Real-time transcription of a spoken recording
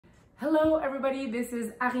Hello everybody, this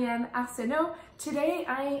is Ariane Arsenault. Today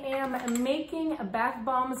I am making bath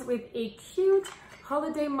bombs with a cute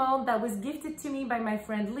holiday mold that was gifted to me by my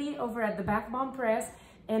friend Lee over at the Bath Bomb Press,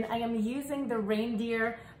 and I am using the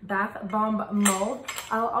reindeer bath bomb mold.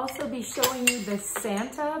 I'll also be showing you the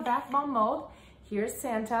Santa bath bomb mold. Here's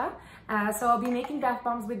Santa. So I'll be making bath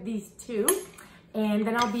bombs with these two, and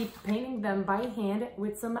then I'll be painting them by hand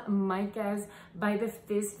with some micas by the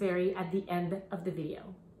Fizz Fairy at the end of the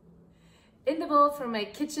video. In the bowl for my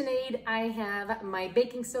KitchenAid, I have my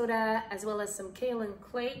baking soda as well as some kale and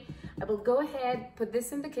clay. I will go ahead, put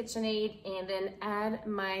this in the KitchenAid, and then add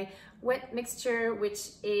my wet mixture, which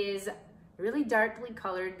is really darkly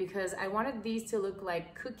colored because I wanted these to look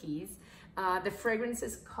like cookies. The fragrance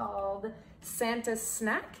is called Santa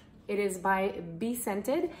Snack. It is by Be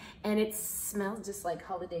Scented, and it smells just like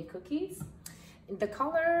holiday cookies. The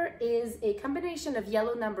color is a combination of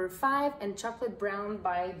yellow number 5 and chocolate brown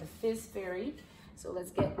by the Fizz Fairy. So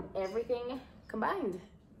let's get everything combined.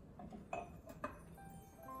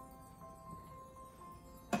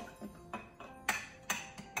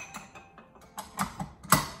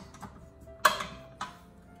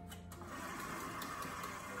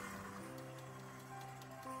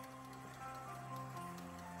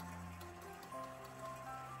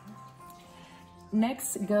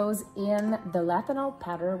 Next goes in the lathanol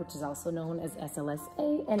powder, which is also known as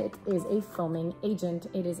SLSA, and it is a foaming agent.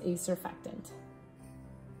 It is a surfactant.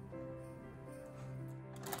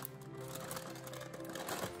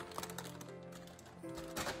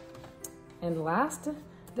 And last,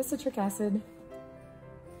 the citric acid.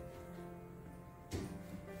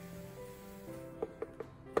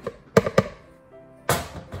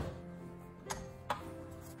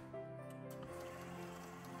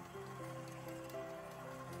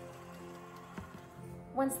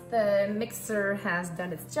 Once the mixer has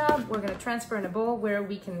done its job, we're going to transfer in a bowl where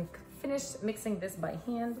we can finish mixing this by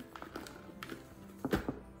hand.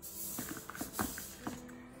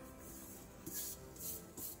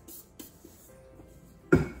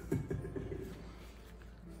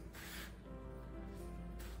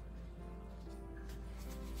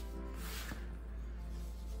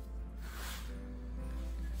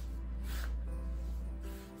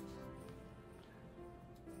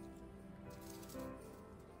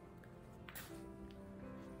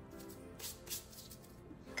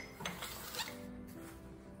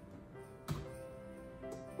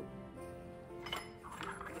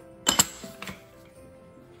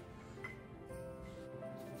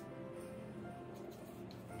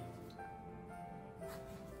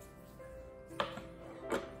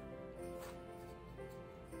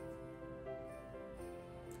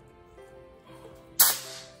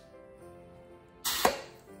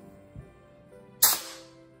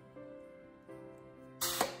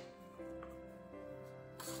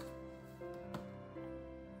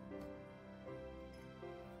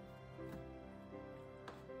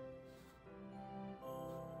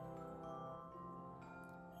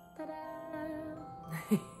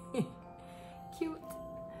 Ta-da! Cute.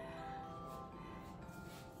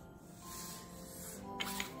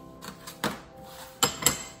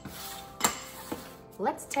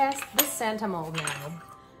 Let's test the Santa mold now.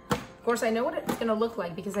 Of course, I know what it's gonna look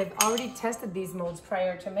like because I've already tested these molds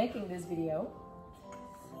prior to making this video.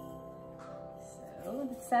 So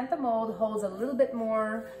the Santa mold holds a little bit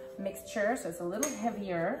more mixture, so it's a little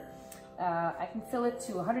heavier. I can fill it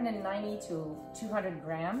to 190 to 200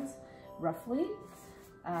 grams, roughly.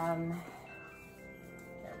 There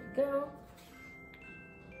we go.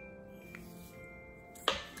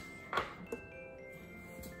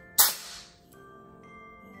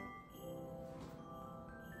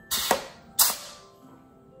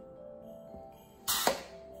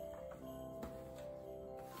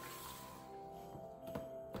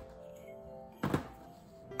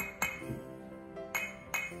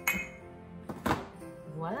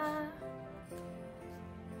 Voila.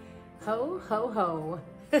 Ho, ho, ho.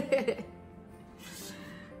 Okay.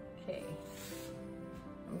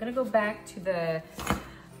 I'm gonna go back to the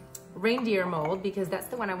reindeer mold because that's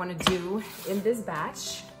the one I want to do in this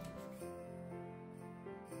batch.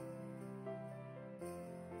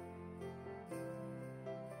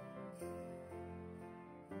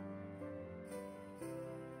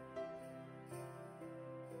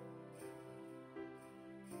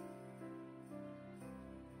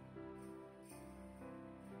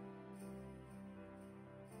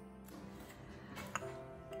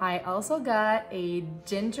 I also got a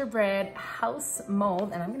gingerbread house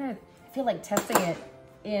mold, and I'm gonna feel like testing it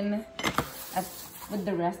in with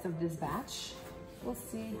the rest of this batch. We'll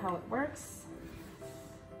see how it works.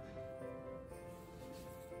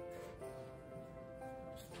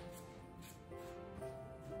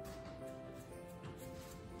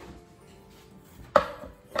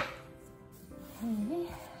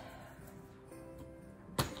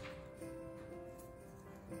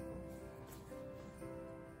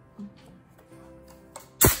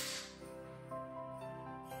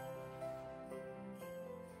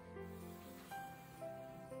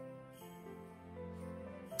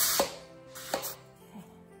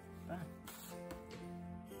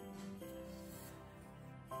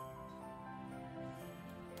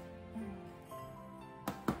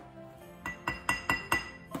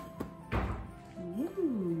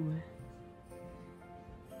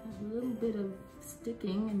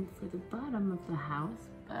 sticking and for the bottom of the house,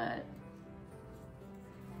 but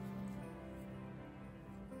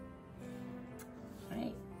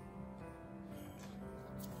right,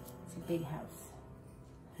 it's a big house.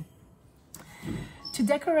 To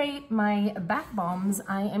decorate my bath bombs,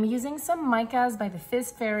 I am using some micas by the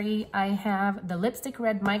Fizz Fairy. I have the lipstick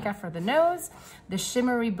red mica for the nose, the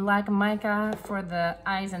shimmery black mica for the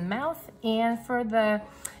eyes and mouth, and for the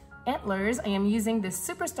antlers, I am using the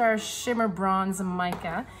Superstar Shimmer Bronze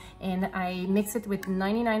mica, and I mix it with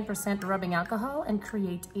 99% rubbing alcohol and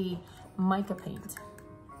create a mica paint.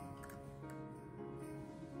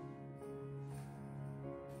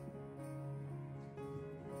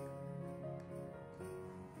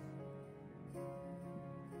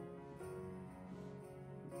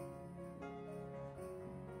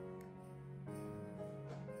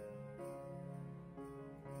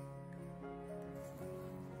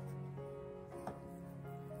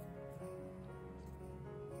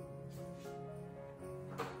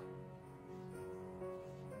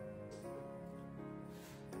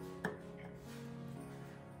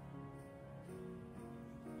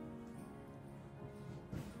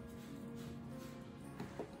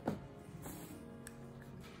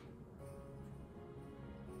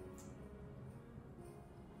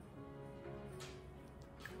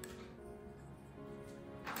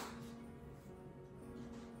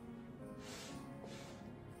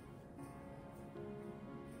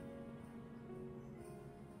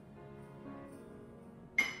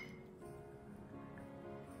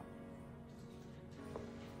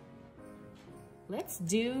 Let's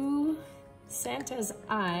do Santa's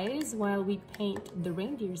eyes while we paint the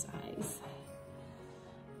reindeer's eyes.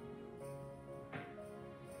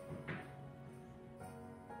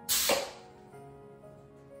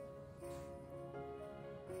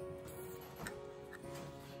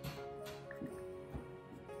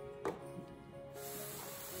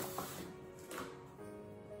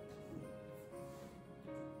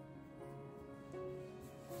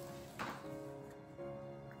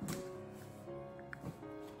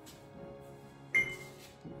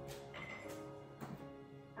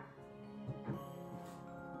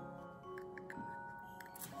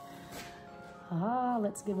 Ah,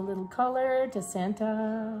 let's give a little color to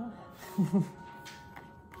Santa.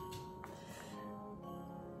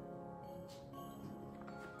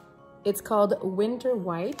 It's called Winter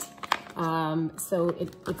White, so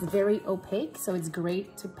it's very opaque, so it's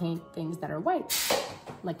great to paint things that are white,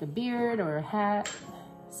 like a beard or a hat,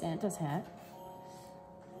 Santa's hat.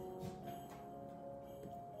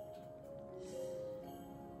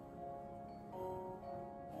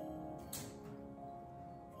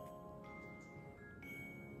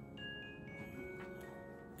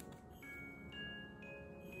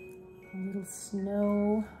 A little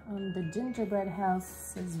snow on the gingerbread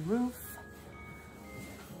house's roof.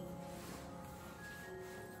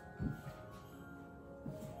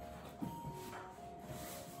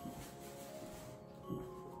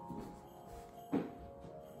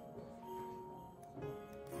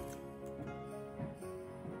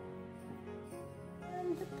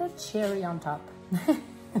 And the cherry on top.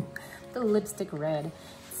 The lipstick red.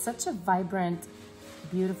 Such a vibrant,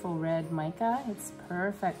 beautiful red mica. It's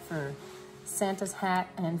perfect for Santa's hat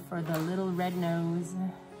and for the little red nose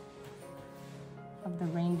of the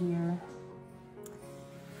reindeer.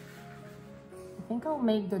 I think I'll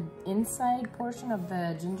make the inside portion of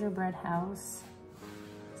the gingerbread house,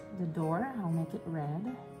 the door, I'll make it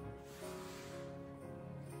red.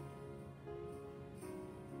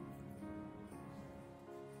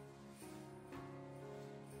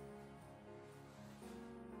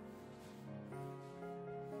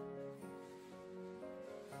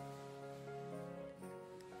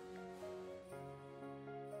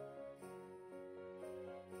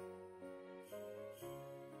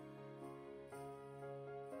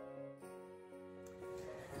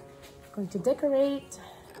 Going to decorate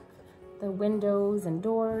the windows and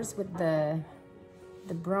doors with the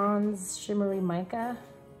bronze shimmery mica.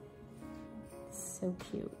 So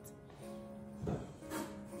cute.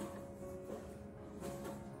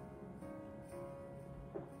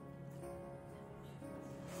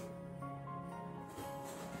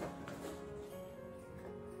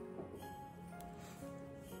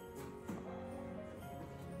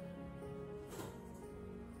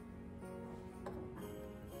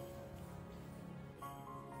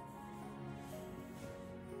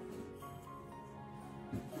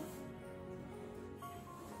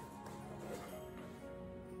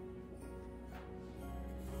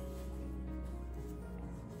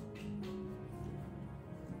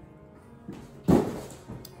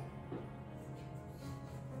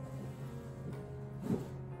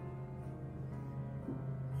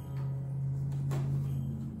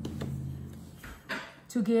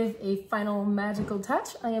 To give a final magical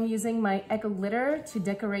touch, I am using my Eco Glitter to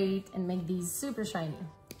decorate and make these super shiny.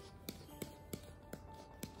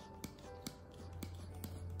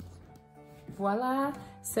 Voila!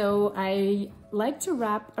 So I like to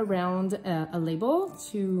wrap around a label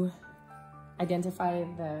to identify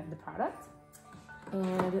the product.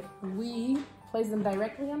 And we place them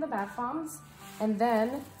directly on the bath bombs. And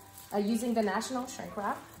then using the National Shrink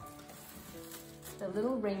Wrap, the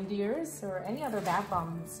little reindeers or any other bath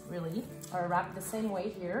bombs really are wrapped the same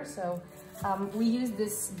way here. So we use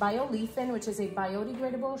this BioLeafin, which is a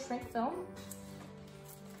biodegradable shrink film.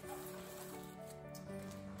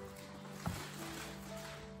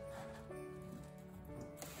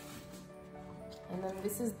 And then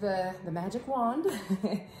this is the magic wand.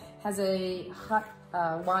 Has a hot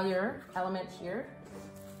wire element here.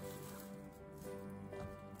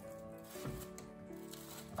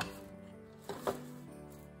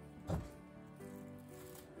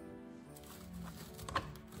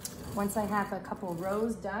 Once I have a couple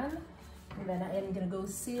rows done, and then I am gonna go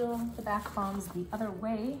seal the bath bombs the other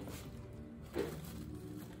way.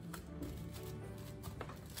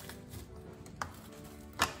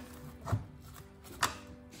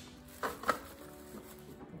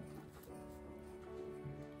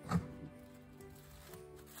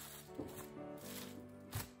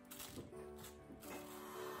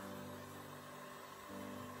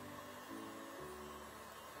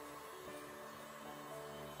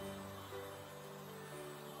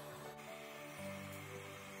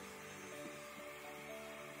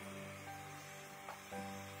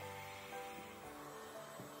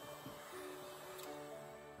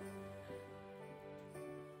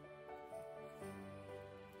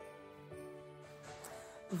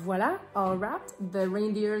 Voila, all wrapped. The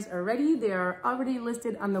reindeers are ready. They are already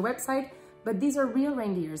listed on the website, but these are real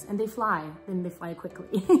reindeers and they fly, and they fly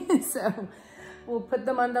quickly. So we'll put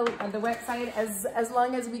them on the website as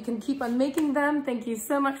long as we can keep on making them. Thank you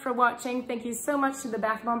so much for watching. Thank you so much to the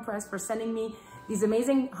Bath Bomb Press for sending me these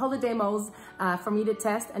amazing holiday molds for me to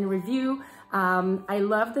test and review. I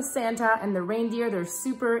love the Santa and the reindeer. They're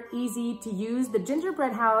super easy to use. The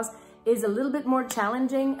gingerbread house is a little bit more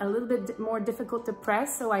challenging, a little bit more difficult to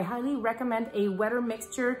press. So I highly recommend a wetter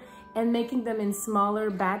mixture and making them in smaller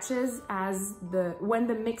batches as when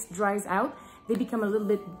the mix dries out, they become a little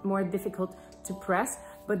bit more difficult to press,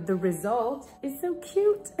 but the result is so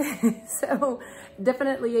cute. So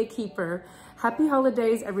definitely a keeper. Happy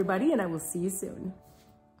holidays, everybody, and I will see you soon.